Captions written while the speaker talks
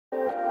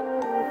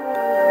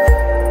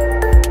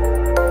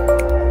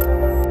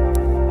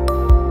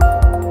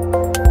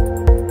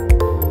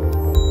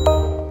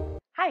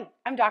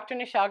I'm Dr.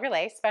 Nichelle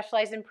Gurley,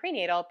 specialized in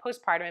prenatal,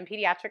 postpartum, and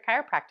pediatric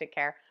chiropractic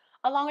care,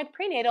 along with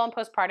prenatal and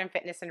postpartum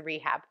fitness and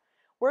rehab.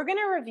 We're going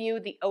to review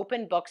the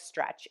open book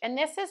stretch, and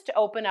this is to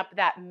open up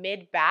that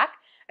mid-back,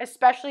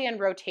 especially in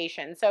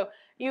rotation. So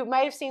you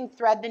might have seen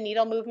thread the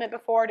needle movement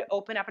before to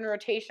open up in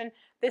rotation.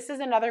 This is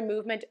another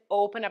movement to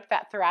open up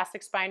that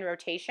thoracic spine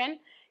rotation.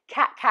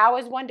 Cat-cow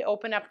is one to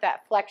open up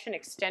that flexion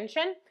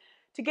extension.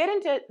 To get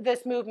into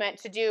this movement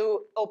to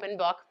do open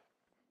book,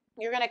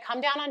 you're going to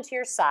come down onto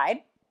your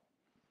side.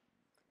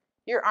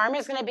 Your arm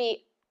is going to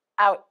be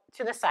out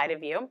to the side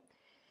of you.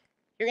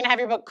 You're going to have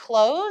your book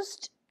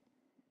closed,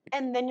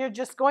 and then you're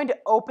just going to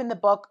open the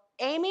book,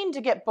 aiming to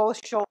get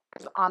both shoulders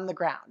on the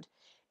ground.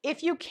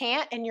 If you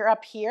can't and you're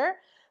up here,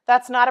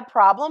 that's not a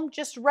problem.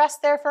 Just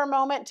rest there for a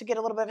moment to get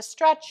a little bit of a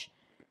stretch,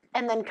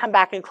 and then come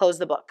back and close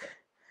the book.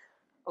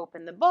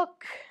 Open the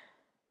book,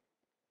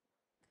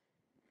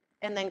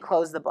 and then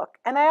close the book.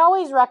 And I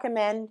always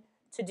recommend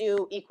to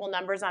do equal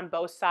numbers on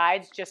both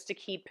sides just to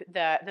keep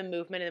the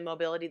movement and the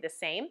mobility the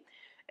same.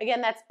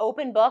 Again, that's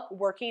open book,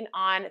 working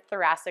on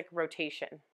thoracic rotation.